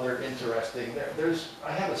couple of other interesting,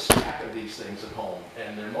 I have a stack of these things at home,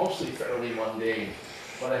 and they're mostly fairly mundane,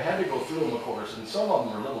 but I had to go through them, of course, and some of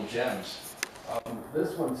them are little gems.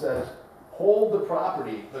 This one says, hold the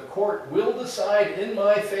property. The court will decide in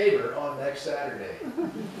my favor on next Saturday.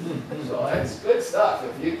 So that's good stuff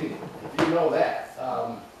if you know that.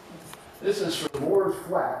 This is from Moore's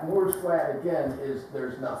Flat. Moore's Flat, again,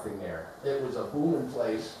 there's nothing there. It was a booming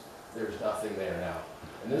place. There's nothing there now.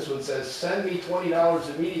 And this one says, send me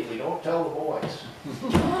 $20 immediately, don't tell the boys.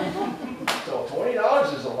 So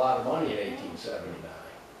 $20 is a lot of money in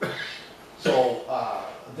 1879. So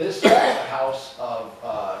this is the house of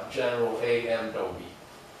General A.M. Dobie.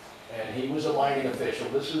 And he was a mining official.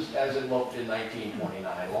 This is as it looked in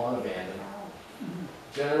 1929, long abandoned.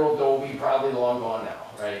 General Dobie, probably long gone now,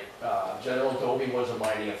 right? General Dobie was a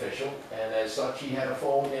mining official, and as such, he had a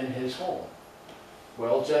phone in his home.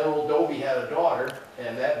 Well, General Dobie had a daughter,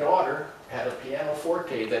 and that daughter had a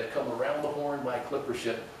pianoforte that come around the horn by clipper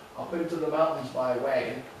ship, up into the mountains by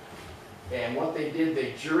wagon. And what they did,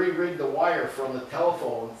 they jury-rigged the wire from the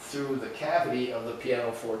telephone through the cavity of the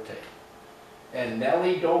pianoforte. And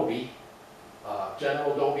Nellie Dobie,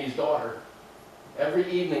 General Dobie's daughter, every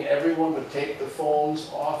evening everyone would take the phones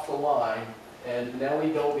off the line, and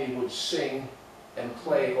Nellie Dobie would sing and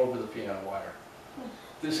play over the piano wire.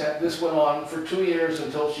 This went on for 2 years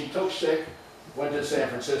until she took sick, went to San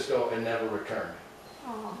Francisco, and never returned.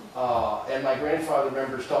 And my grandfather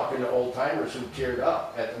remembers talking to old timers who teared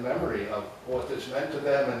up at the memory of what this meant to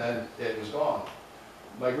them, and then it was gone.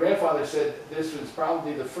 My grandfather said this was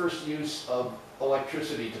probably the first use of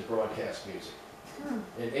electricity to broadcast music.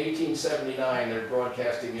 In 1879, they're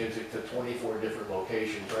broadcasting music to 24 different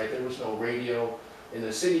locations, right? There was no radio. In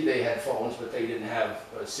the city, they had phones, but they didn't have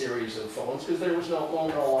a series of phones because there was no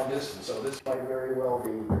long distance. So this might very well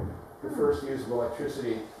be the first use of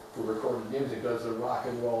electricity for recorded music. Does the Rock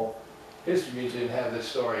and Roll History Museum have this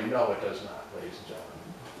story? No, it does not, ladies and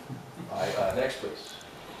gentlemen. Next, please.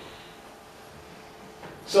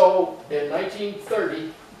 So in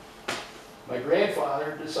 1930, my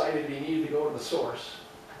grandfather decided he needed to go to the source,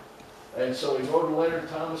 and so he wrote a letter to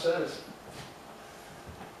Thomas Edison.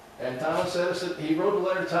 And he wrote a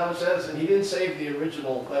letter to Thomas Edison. He didn't save the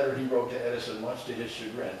original letter he wrote to Edison, much to his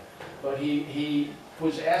chagrin. But he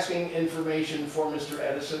was asking information for Mr.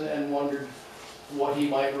 Edison and wondered what he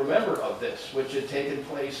might remember of this, which had taken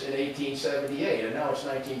place in 1878, and now it's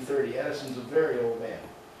 1930. Edison's a very old man.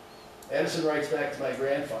 Edison writes back to my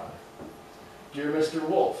grandfather, "Dear Mr.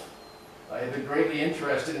 Wolff, I have been greatly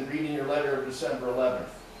interested in reading your letter of December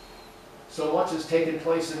 11th. So much has taken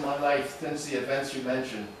place in my life since the events you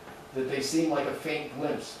mentioned that they seem like a faint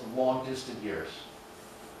glimpse of long-distant years.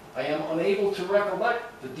 I am unable to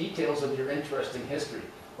recollect the details of your interesting history,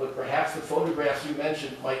 but perhaps the photographs you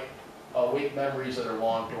mentioned might awake memories that are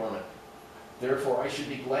long dormant. Therefore, I should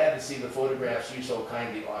be glad to see the photographs you so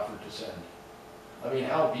kindly offered to send." I mean,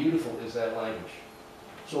 how beautiful is that language?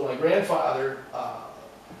 So my grandfather,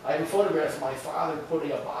 I have a photograph of my father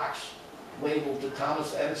putting a box labeled to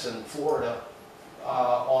Thomas Edison, Florida,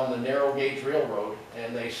 on the narrow gauge railroad,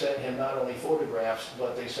 and they sent him not only photographs,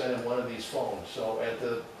 but they sent him one of these phones. So at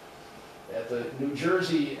the New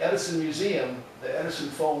Jersey Edison Museum, the Edison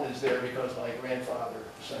phone is there because my grandfather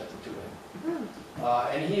sent it to him.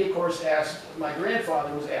 And he, of course, my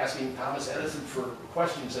grandfather was asking Thomas Edison for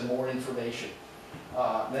questions and more information.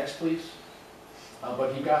 Next, please.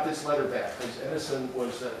 But he got this letter back because Edison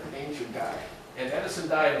was an ancient guy. And Edison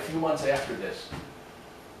died a few months after this.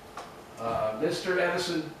 Mr.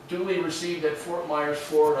 Edison duly received at Fort Myers,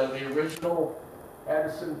 Florida, the original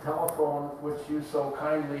Edison telephone which you so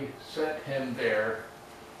kindly sent him there,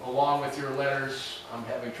 along with your letters. I'm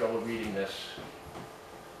having trouble reading this.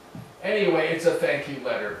 Anyway, it's a thank you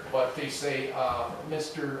letter, but they say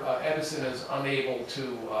Mr. Edison is unable to,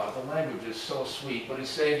 the language is so sweet, but he's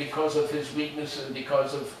saying because of his weakness and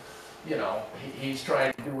because of, you know, he's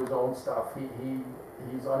trying to do his own stuff,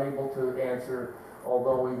 he's unable to answer,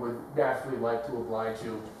 although he would naturally like to oblige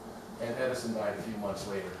you. And Edison died a few months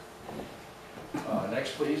later.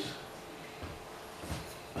 Next, please.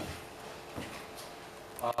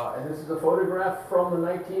 And this is a photograph from the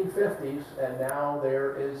 1950s, and now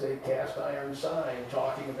there is a cast iron sign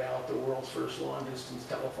talking about the world's first long-distance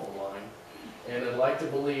telephone line. And I'd like to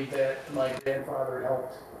believe that my grandfather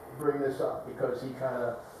helped bring this up because he kind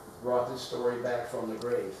of brought this story back from the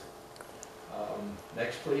grave.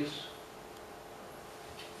 Next, please.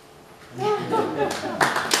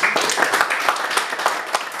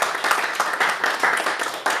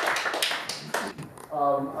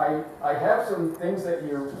 I have some things that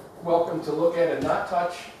you're welcome to look at and not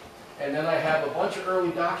touch, and then I have a bunch of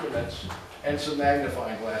early documents and some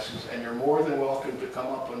magnifying glasses, and you're more than welcome to come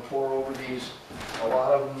up and pour over these. A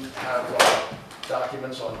lot of them have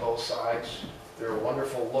documents on both sides. They're a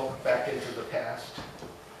wonderful look back into the past.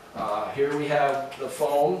 Here we have the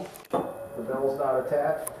phone. The bell's not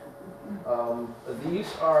attached.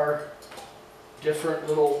 These are different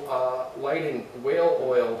little lighting whale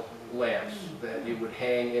oil lamps that you would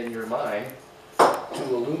hang in your mine to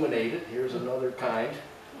illuminate it. Here's another kind.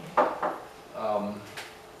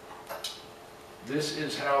 This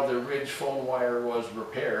is how the ridge phone wire was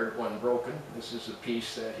repaired when broken. This is a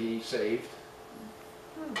piece that he saved.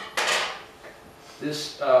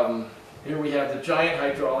 This, here we have the giant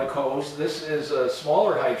hydraulic hose. This is a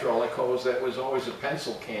smaller hydraulic hose that was always a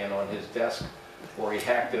pencil can on his desk or he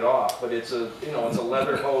hacked it off. But it's a, you know, it's a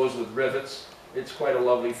leather hose with rivets. It's quite a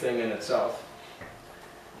lovely thing in itself.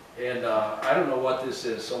 And I don't know what this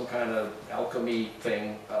is, some kind of alchemy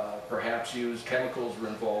thing, perhaps used, chemicals were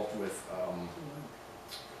involved with,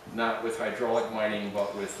 not with hydraulic mining,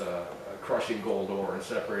 but with crushing gold ore and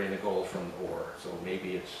separating the gold from the ore. So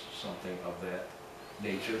maybe it's something of that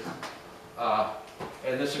nature.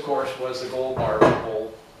 And this, of course, was the gold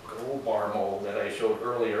bar mold that I showed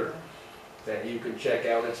earlier that you can check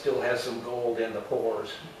out. It still has some gold in the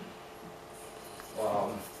pores.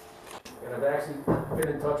 And I've actually been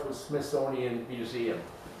in touch with Smithsonian Museum,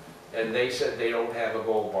 and they said they don't have a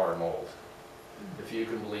gold bar mold, if you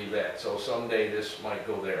can believe that. So someday this might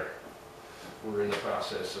go there. We're in the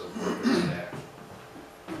process of working on that.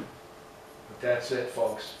 But that's it,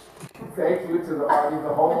 folks. Thank you to the audience,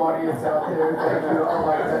 the whole audience out there. Thank you all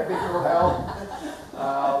my technical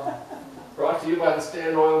help. Brought to you by the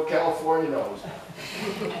Standard Oil of California Nose.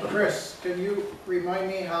 Chris, can you remind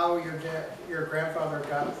me how your grandfather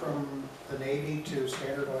got from the Navy to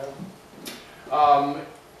Standard Oil?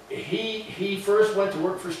 He first went to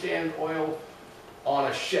work for Standard Oil on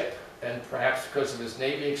a ship, and perhaps because of his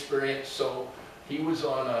Navy experience, so he was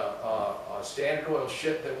on a Standard Oil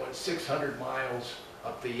ship that went 600 miles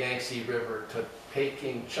up the Yangtze River to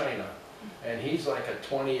Peking, China. And he's like a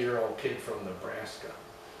 20-year-old kid from Nebraska.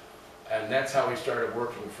 And that's how he started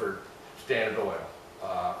working for Standard Oil.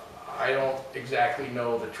 I don't exactly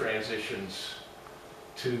know the transitions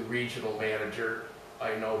to regional manager.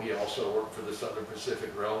 I know he also worked for the Southern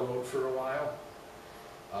Pacific Railroad for a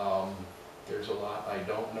while. There's a lot I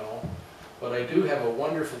don't know. But I do have a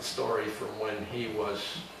wonderful story from when he was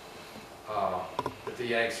at the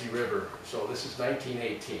Yangtze River. So this is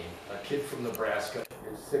 1918. A kid from Nebraska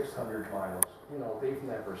is 600 miles. You know, they've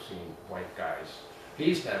never seen white guys.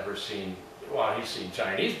 He's never seen, well, he's seen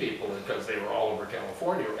Chinese people because they were all over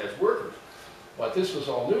California as workers. But this was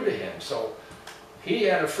all new to him. So he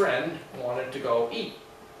had a friend who wanted to go eat.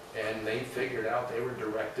 And they figured out, they were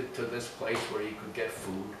directed to this place where you could get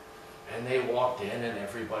food. And they walked in and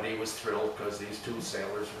everybody was thrilled because these two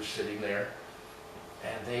sailors were sitting there.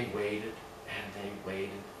 And they waited, and they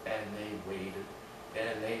waited, and they waited,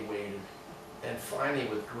 and they waited. And finally,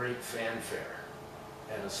 with great fanfare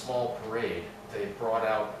and a small parade, they brought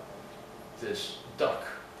out this duck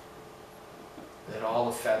that had all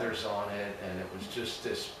the feathers on it, and it was just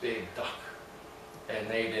this big duck. And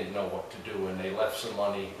they didn't know what to do, and they left some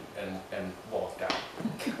money and walked out.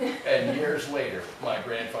 And years later, my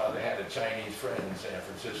grandfather had a Chinese friend in San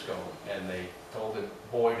Francisco, and they told him,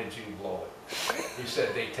 boy, did you blow it. He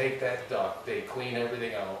said they take that duck, they clean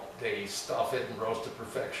everything out, they stuff it and roast to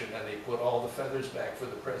perfection, and they put all the feathers back for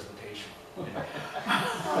the presentation.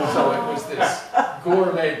 So it was this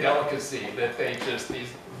gourmet delicacy that they just,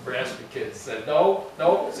 these Nebraska kids said, no,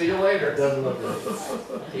 no, see you later. Doesn't look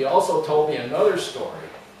right. He also told me another story,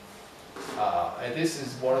 and this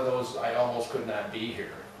is one of those, I almost could not be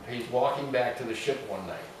here. He's walking back to the ship one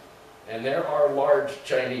night, and there are large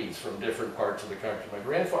Chinese from different parts of the country. My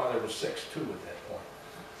grandfather was 6'2" at that point.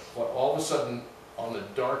 But all of a sudden, on the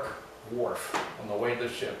dark wharf, on the way to the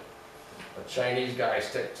ship, a Chinese guy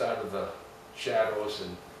steps out of the shadows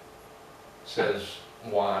and says,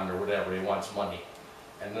 yuan or whatever, he wants money.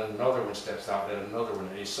 And then another one steps out, and another one,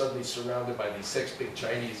 and he's suddenly surrounded by these 6 big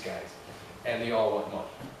Chinese guys, and they all want money.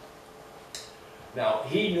 Now,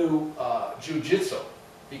 he knew jiu-jitsu,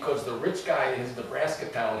 because the rich guy in his Nebraska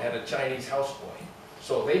town had a Chinese houseboy.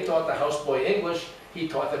 So they taught the houseboy English, he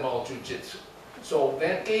taught them all jiu-jitsu. So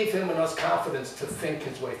that gave him enough confidence to think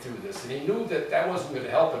his way through this. And he knew that that wasn't going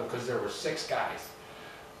to help him because there were 6 guys.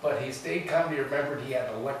 But he stayed calm, he remembered he had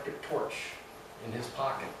an electric torch in his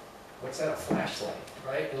pocket. What's that, a flashlight,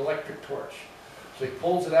 right? An electric torch. So he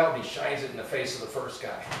pulls it out and he shines it in the face of the first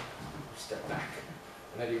guy. Step back.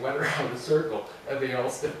 And then he went around the circle and they all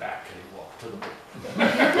stepped back and he walked to the moon.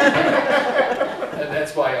 And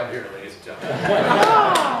that's why I'm here, ladies and gentlemen.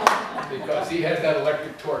 Because he had that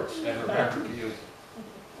electric torch and remembered to use it.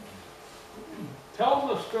 Tell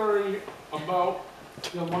the story about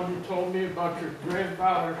the one you told me about your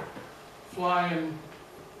grandfather flying,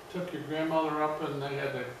 took your grandmother up and they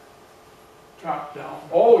had to drop down.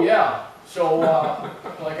 Oh yeah, so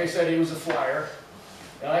like I said, he was a flyer,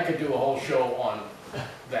 and I could do a whole show on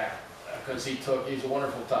that, because he's a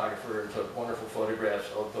wonderful photographer and took wonderful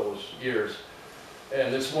photographs of those years.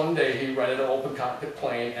 And this one day he rented an open cockpit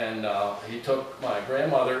plane, and he took my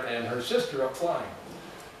grandmother and her sister up flying.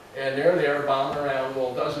 And there they are bombing around,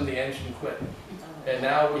 well, doesn't the engine quit? And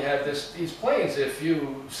now we have these planes, if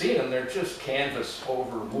you've seen them, they're just canvas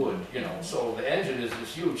over wood, you know. So the engine is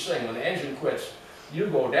this huge thing. When the engine quits, you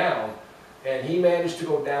go down, And he managed to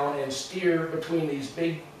go down and steer between these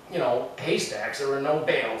big, you know, haystacks. There were no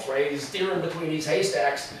bales, right? He's steering between these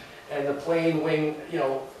haystacks, and the plane wing, you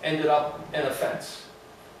know, ended up in a fence.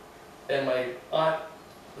 And my aunt,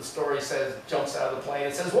 the story says, jumps out of the plane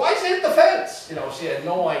and says, "Why'd you hit the fence?" You know, she had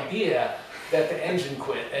no idea that the engine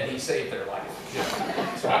quit and he saved their life.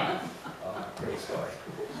 So, great story.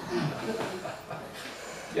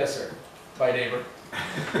 Yes, sir. Bye, neighbor.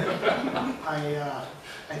 I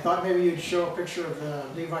thought maybe you'd show a picture of the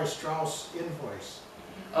Levi Strauss invoice.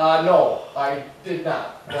 No, I did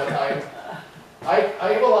not. But I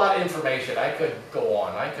have a lot of information. I could go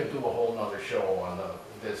on. I could do a whole nother show on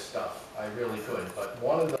this stuff. I really could. But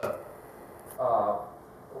one of the,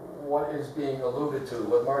 what is being alluded to,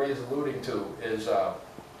 what Marty is alluding to is,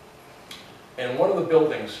 in one of the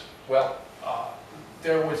buildings, well,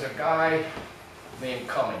 there was a guy named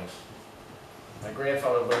Cummings. My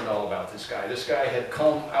grandfather learned all about this guy. This guy had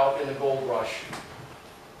come out in the gold rush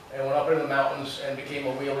and went up in the mountains and became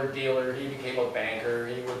a wheeler dealer. He became a banker.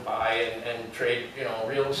 He would buy and trade, you know,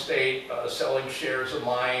 real estate, selling shares of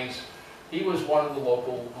mines. He was one of the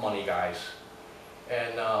local money guys.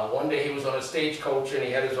 And one day he was on a stagecoach and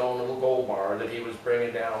he had his own little gold bar that he was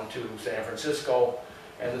bringing down to San Francisco.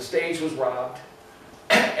 And the stage was robbed.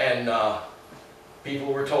 And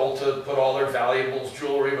people were told to put all their valuables,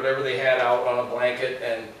 jewelry, whatever they had out on a blanket.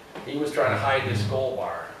 And he was trying to hide this gold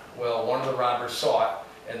bar. Well, one of the robbers saw it,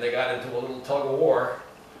 and they got into a little tug of war.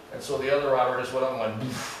 And so the other robber just went up and went,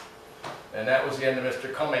 "Boof." And that was the end of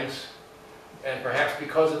Mr. Cummings. And perhaps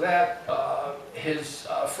because of that, his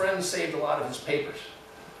friends saved a lot of his papers.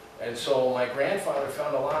 And so my grandfather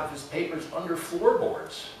found a lot of his papers under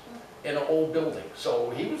floorboards in an old building.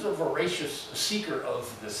 So he was a voracious seeker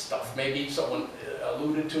of this stuff. Maybe someone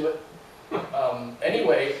alluded to it.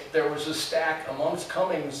 Anyway, there was a stack amongst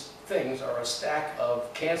Cummings' things, or a stack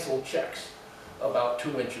of canceled checks about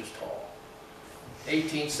 2 inches tall.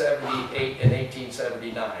 1878 and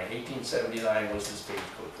 1879. 1879 was the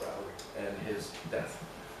stagecoach robbery and his death.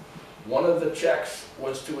 One of the checks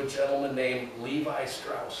was to a gentleman named Levi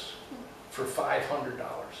Strauss for $500.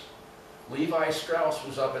 Levi Strauss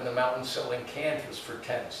was up in the mountains selling canvas for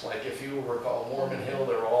tents. Like if you recall Mormon Hill,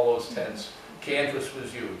 there were all those tents. Canvas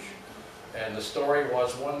was huge. And the story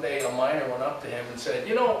was one day a miner went up to him and said,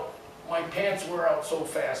 "You know, my pants wear out so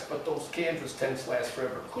fast, but those canvas tents last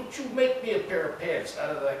forever. Could you make me a pair of pants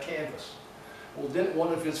out of that canvas?" Well, didn't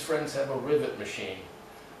one of his friends have a rivet machine?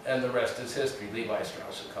 And the rest is history, Levi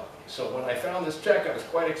Strauss and Company. So when I found this check, I was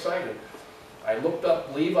quite excited. I looked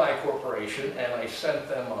up Levi Corporation and I sent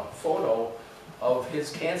them a photo of his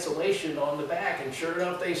cancellation on the back, and sure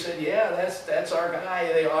enough they said, "Yeah, that's our guy."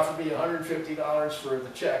 They offered me $150 for the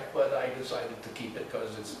check, but I decided to keep it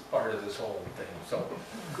because it's part of this whole thing. So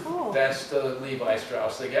Cool. that's the Levi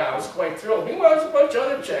Strauss thing. Yeah, I was quite thrilled. Meanwhile, there's a bunch of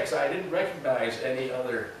other checks. I didn't recognize any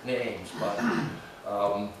other names, but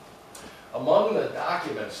among the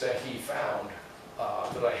documents that he found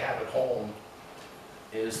that I have at home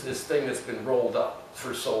is this thing that's been rolled up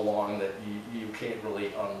for so long that you can't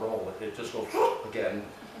really unroll it. It just goes again.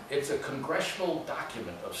 It's a congressional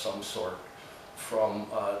document of some sort from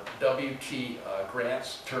W.T.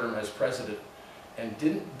 Grant's term as president. And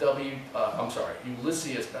didn't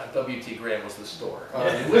Ulysses, not W.T. Grant was the store.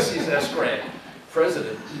 Ulysses S. Grant,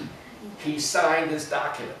 president, he signed this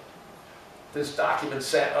document. This document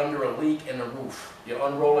sat under a leak in the roof. You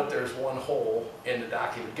unroll it, there's one hole in the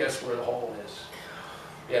document. Guess where the hole is?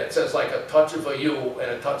 Yeah, it says like a touch of a U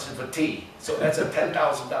and a touch of a T. So that's a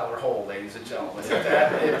 $10,000 hole, ladies and gentlemen.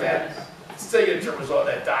 If that signature was on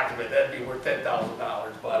that document, that'd be worth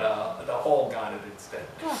 $10,000. But the hole got it instead.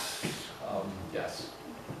 Yes.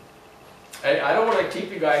 I don't want to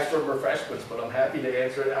keep you guys from refreshments, but I'm happy to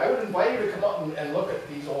answer it. I would invite you to come up and look at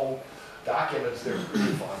these old documents. They're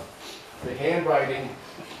pretty fun. The handwriting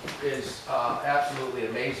is absolutely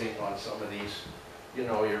amazing on some of these. You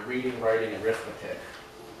know, your reading, writing, and arithmetic.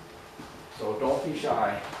 So don't be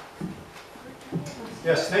shy.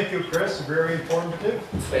 Yes, thank you, Chris. Very informative.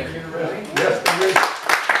 Thank you, really. Yes, there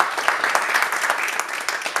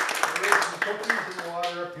is some cookies in the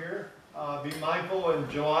water up here. Be mindful, in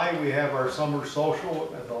July we have our summer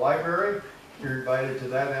social at the library. You're invited to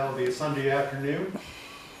that. That'll be a Sunday afternoon.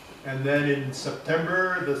 And then in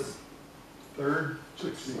September, the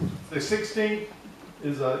 16th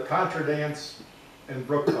is a contra dance in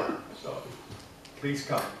Brook Park. So please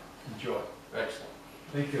come. Enjoy. Excellent.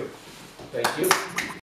 Thank you. Thank you.